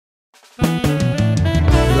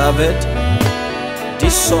Beloved,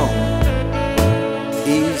 this song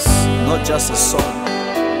is not just a song,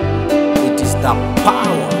 it is the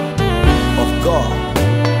power of God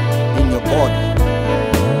in your body.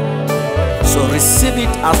 So receive it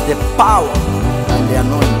as the power and the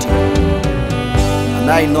anointing. And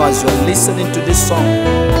I know as you are listening to this song,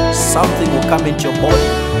 something will come into your body.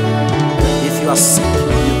 If you are sick, you'll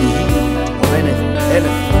be healed of anything.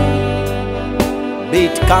 Be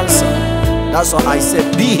it cancer. That's why I say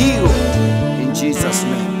be healed in Jesus'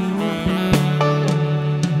 name.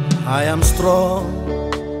 I am strong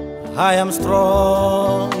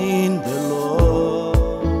in the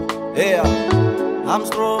Lord. Yeah, I'm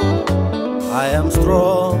strong, I am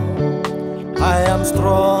strong,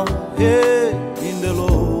 yeah, in the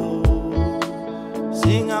Lord.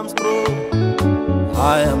 Sing, I'm strong,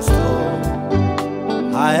 I am strong,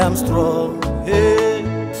 yeah,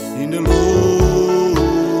 in the Lord.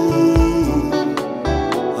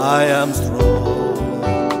 I am strong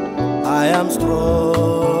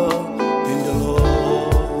in the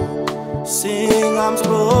Lord. Sing, I'm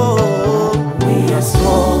strong. We are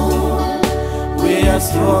strong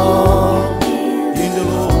in the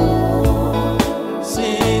Lord.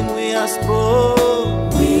 Sing, we are strong,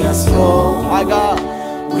 my God.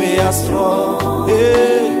 We are strong,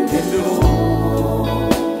 yeah, in the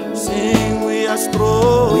Lord. Sing, we are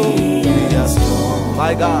strong,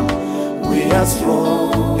 my God. We are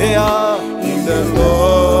strong here in the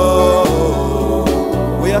Lord.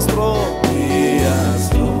 We are strong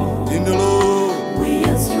in the Lord. We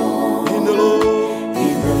are strong in the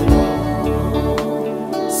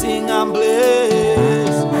Lord. Sing, I'm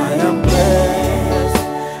blessed. I am blessed.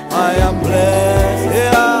 I am blessed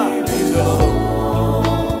here in the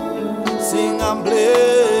Lord. Sing, I'm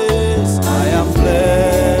blessed. I am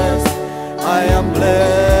blessed. I am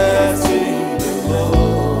blessed in the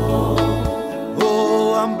Lord.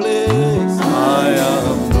 I'm blessed, I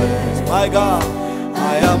am blessed, my God,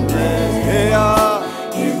 I am blessed, here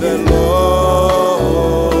in the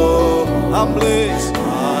Lord. I'm blessed,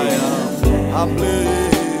 I'm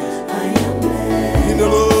blessed, in the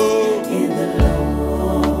Lord.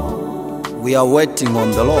 We are waiting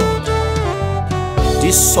on the Lord.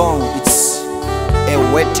 This song, it's a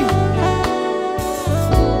waiting.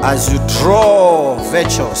 As you draw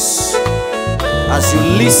virtues, as you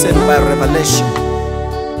listen by revelation,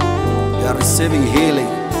 you are receiving healing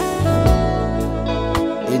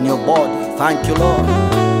in your body. Thank you, Lord.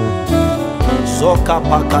 Zoka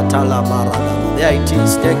pakatala barada. There it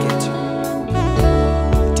is. Take it.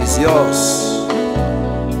 It is yours.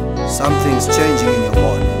 Something's changing in your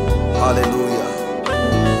body. Hallelujah.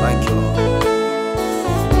 Thank you, Lord.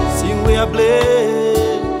 Sing, we are blessed.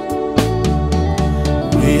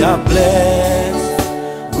 We are blessed.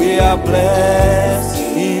 We are blessed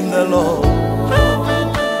in the Lord.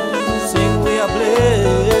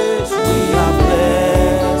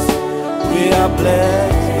 We are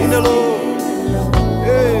blessed in the Lord.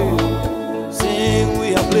 Hey, sing,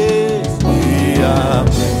 we are blessed. We are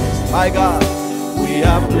blessed, my God. We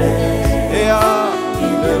are blessed here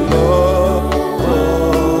in the Lord.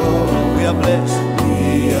 Oh, we are blessed.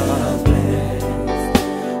 We are blessed.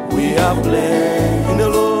 We are blessed in the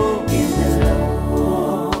Lord.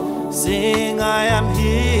 Sing, I am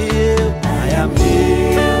healed. I am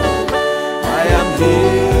healed. I am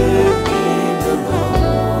healed in the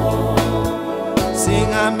Lord.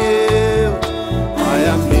 Sing, I'm healed, I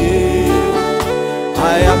am healed, I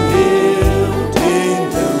am healed in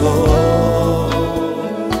the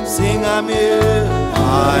Lord. Sing, I'm healed,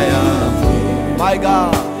 I am healed, my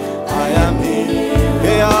God, I am healed,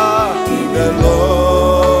 here in the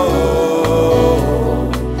Lord.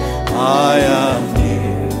 I am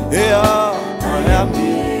healed, here I am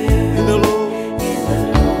healed in the Lord.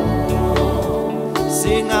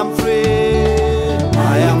 Sing, I'm free,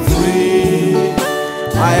 I am free,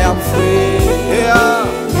 I am free, here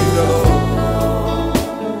in the Lord.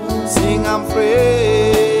 Sing, I'm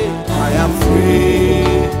free, I am free,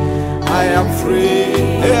 I am free,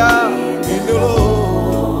 here in the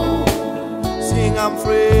Lord. Sing, I'm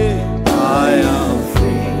free, I am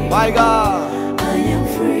free, my God, I am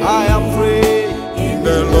free, I am free.